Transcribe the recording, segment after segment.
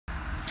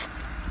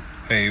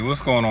Hey,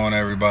 what's going on,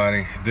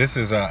 everybody? This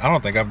is I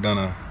don't think I've done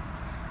a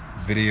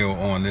video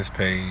on this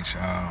page,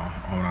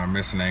 on our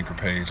missing anchor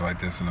page like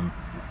this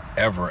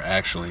ever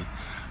actually,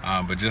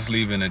 but just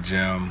leaving the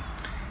gym.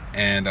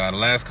 And the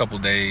last couple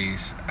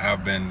days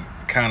I've been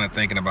kind of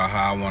thinking about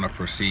how I want to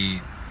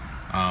proceed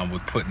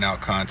with putting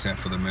out content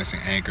for the missing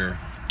anchor,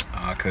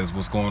 because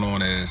what's going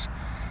on is,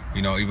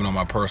 you know, even on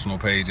my personal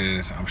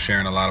pages, I'm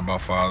sharing a lot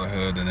about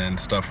fatherhood and then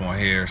stuff on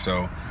here.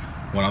 So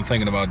what I'm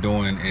thinking about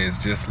doing is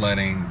just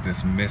letting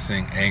this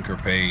missing anchor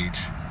page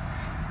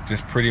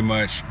just pretty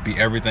much be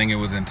everything it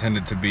was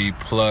intended to be,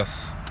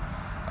 plus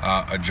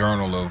a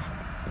journal of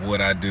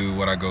what I do,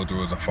 what I go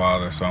through as a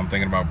father. So I'm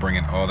thinking about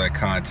bringing all that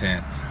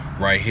content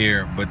right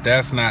here, but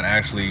that's not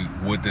actually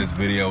what this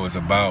video is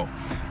about.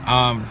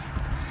 Now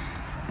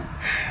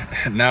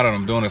that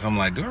I'm doing this, I'm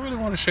like, do I really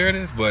want to share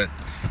this? But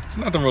there's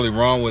nothing really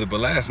wrong with it. But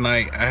last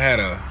night I had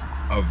a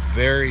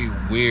very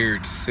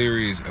weird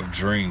series of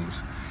dreams.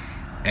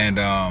 And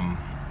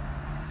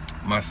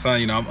my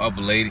son, you know, I'm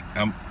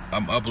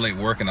up late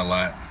working a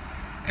lot,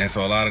 and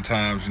so a lot of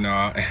times, you know,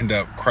 I end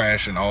up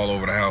crashing all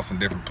over the house in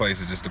different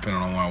places, just depending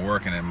on where I'm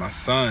working. And my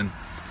son,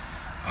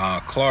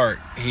 Clark,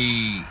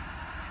 he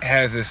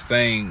has this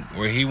thing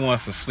where he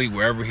wants to sleep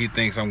wherever he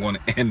thinks I'm going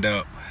to end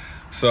up.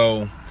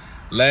 So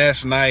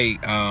last night,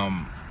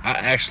 I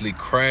actually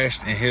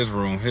crashed in his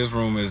room. His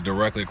room is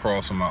directly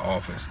across from my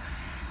office,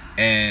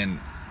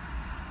 and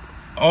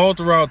all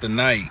throughout the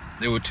night,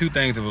 there were two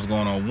things that was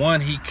going on. One,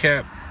 he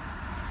kept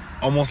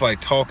almost like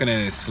talking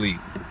in his sleep,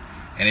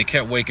 and it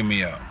kept waking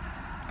me up.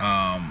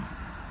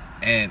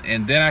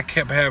 And then I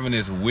kept having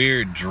this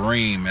weird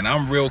dream, and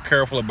I'm real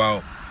careful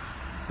about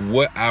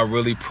what I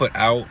really put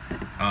out,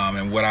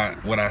 and what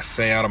I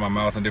say out of my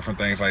mouth and different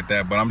things like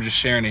that. But I'm just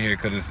sharing it here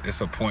because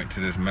it's a point to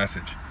this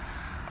message.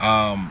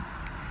 I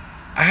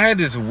had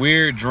this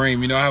weird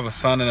dream. You know, I have a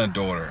son and a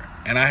daughter,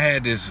 and I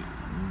had this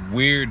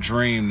weird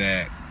dream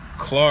that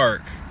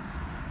Clark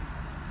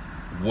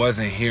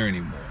wasn't here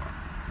anymore.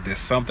 There's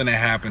something that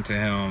happened to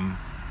him,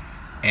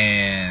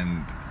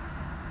 and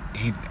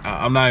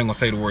I'm not even gonna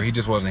say the word, he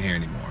just wasn't here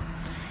anymore.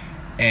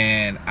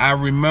 And I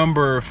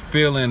remember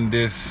feeling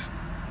this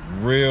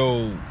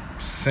real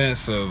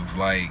sense of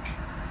like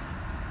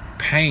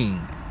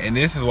pain, and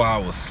this is why I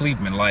was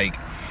sleeping. Like,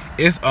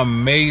 it's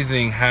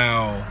amazing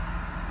how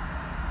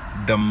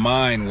the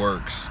mind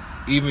works,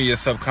 even your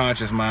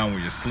subconscious mind,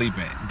 when you're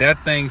sleeping.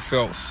 That thing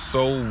felt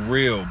so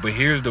real. But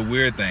here's the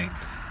weird thing,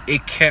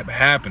 it kept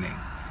happening.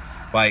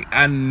 Like,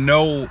 I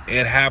know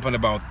it happened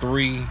about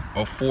 3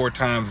 or 4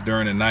 times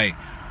during the night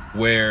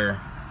where,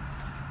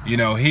 you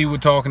know, he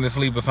would talk in his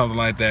sleep or something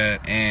like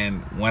that,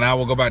 and when I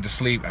would go back to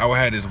sleep, I would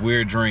have this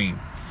weird dream,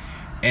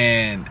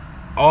 and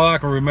all I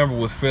can remember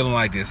was feeling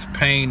like this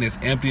pain, this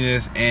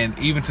emptiness. And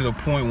even to the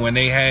point when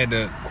they had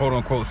the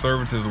quote-unquote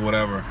services or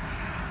whatever,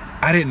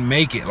 I didn't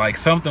make it. Like,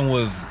 something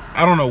was,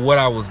 I don't know what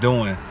I was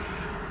doing,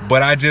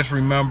 but I just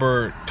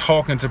remember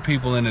talking to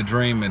people in the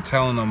dream and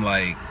telling them,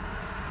 like,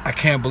 I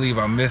can't believe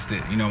I missed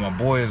it. You know, my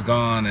boy is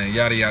gone, and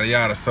yada, yada,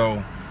 yada.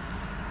 So,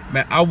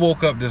 man, I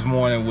woke up this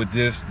morning with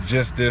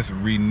just this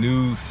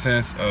renewed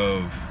sense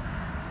of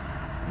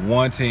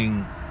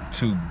wanting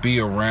to be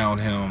around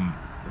him,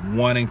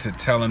 wanting to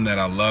tell him that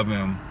I love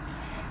him.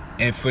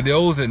 And for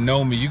those that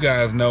know me, you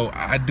guys know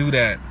I do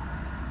that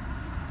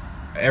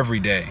every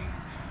day.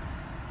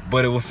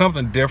 But it was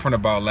something different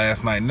about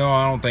last night. No,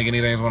 I don't think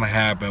anything's going to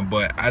happen,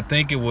 but I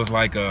think it was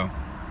like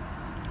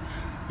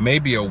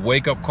maybe a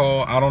wake-up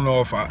call. I don't know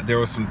if there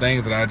were some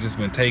things that I just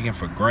been taking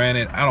for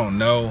granted. I don't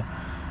know.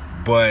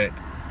 But,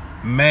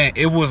 man,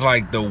 it was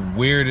like the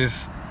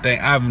weirdest thing.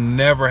 I've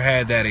never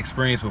had that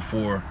experience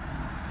before.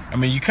 I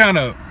mean, you kind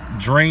of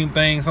dream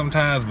things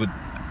sometimes, but,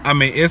 I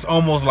mean, it's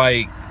almost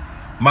like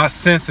my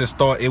senses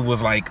thought it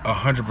was like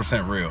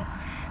 100% real.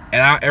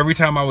 And every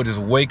time I would just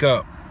wake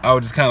up, I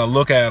would just kind of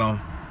look at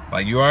them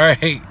like, you all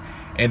right?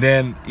 And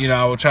then, you know,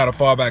 I would try to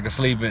fall back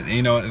asleep. And,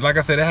 you know, like I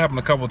said, it happened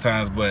a couple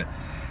times. But,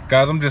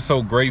 guys, I'm just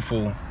so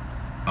grateful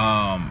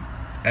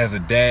as a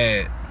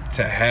dad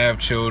to have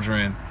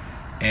children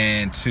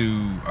and to,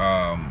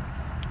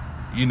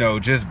 you know,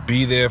 just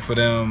be there for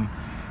them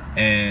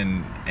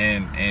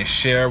and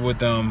share with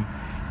them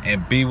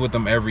and be with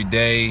them every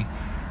day.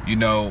 You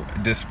know,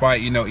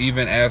 despite, you know,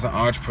 even as an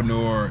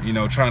entrepreneur, you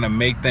know, trying to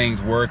make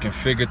things work and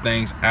figure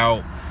things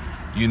out,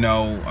 you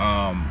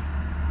know,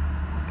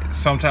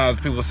 sometimes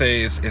people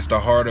say it's the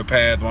harder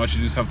path. Why don't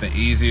you do something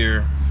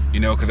easier, you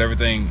know, because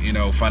everything, you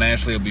know,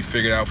 financially will be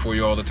figured out for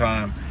you all the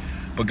time.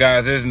 But,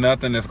 guys, there's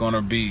nothing that's going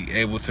to be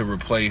able to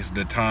replace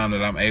the time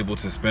that I'm able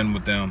to spend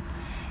with them.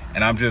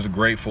 And I'm just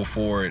grateful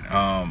for it.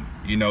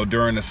 You know,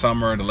 during the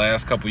summer, the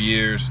last couple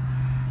years,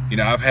 you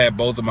know, I've had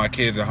both of my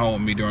kids at home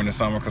with me during the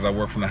summer because I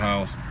work from the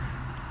house.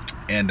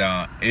 And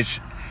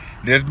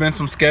there's been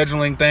some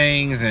scheduling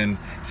things, and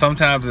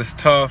sometimes it's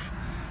tough,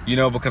 you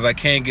know, because I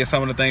can't get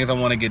some of the things I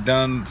want to get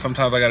done.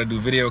 Sometimes I got to do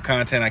video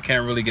content. I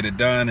can't really get it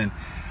done.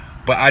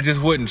 But I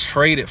just wouldn't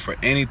trade it for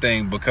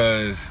anything,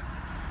 because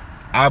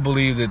I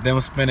believe that them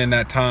spending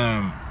that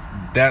time,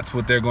 that's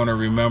what they're going to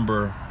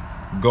remember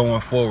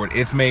going forward.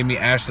 It's made me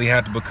actually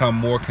have to become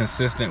more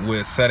consistent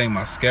with setting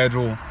my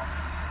schedule,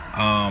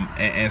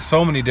 and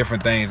so many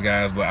different things,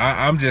 guys. But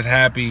I'm just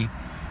happy,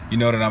 you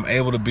know, that I'm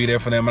able to be there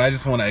for them. And I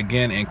just want to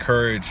again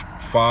encourage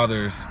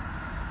fathers: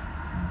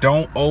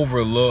 don't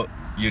overlook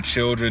your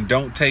children.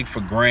 Don't take for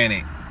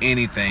granted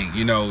anything.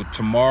 You know,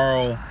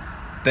 tomorrow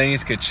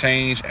things could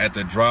change at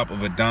the drop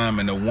of a dime.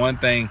 And the one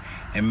thing,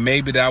 and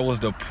maybe that was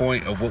the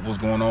point of what was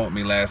going on with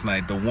me last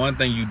night, the one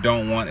thing you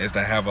don't want is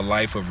to have a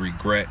life of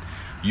regret.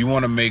 You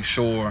want to make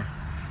sure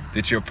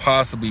that you're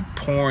possibly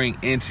pouring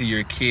into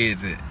your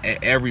kids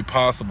at every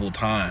possible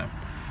time,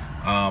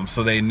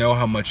 so they know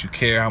how much you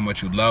care, how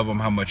much you love them,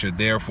 how much you're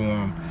there for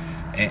them.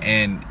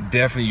 And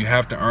definitely you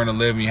have to earn a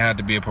living, you have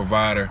to be a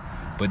provider,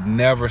 but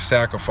never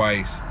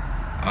sacrifice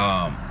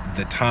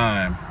the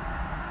time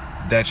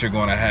that you're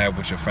going to have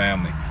with your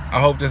family.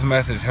 I hope this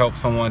message helped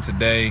someone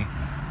today.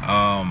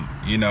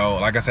 You know,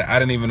 like I said, I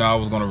didn't even know I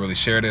was going to really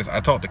share this. I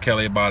talked to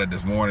Kelly about it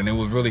this morning. It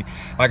was really,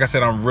 like I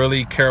said, I'm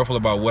really careful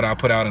about what I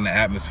put out in the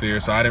atmosphere,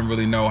 so I didn't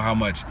really know how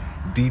much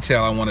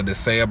detail I wanted to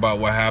say about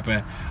what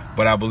happened,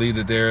 but I believe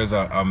that there is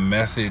a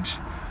message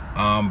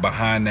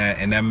behind that,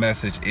 and that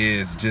message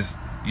is just,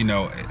 you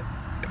know,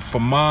 for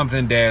moms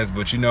and dads,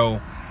 but you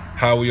know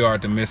how we are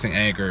at the Missing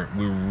Anchor.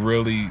 We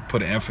really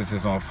put an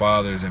emphasis on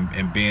fathers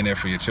and being there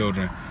for your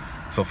children.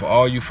 So for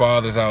all you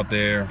fathers out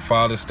there,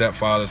 fathers,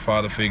 stepfathers,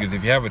 father figures,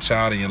 if you have a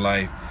child in your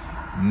life,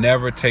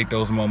 never take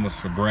those moments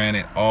for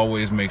granted.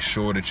 Always make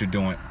sure that you're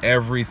doing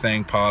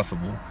everything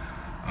possible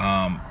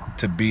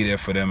to be there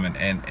for them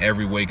in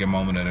every waking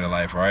moment of their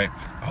life, all right?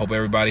 I hope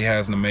everybody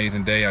has an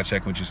amazing day. I'll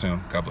check with you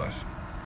soon. God bless.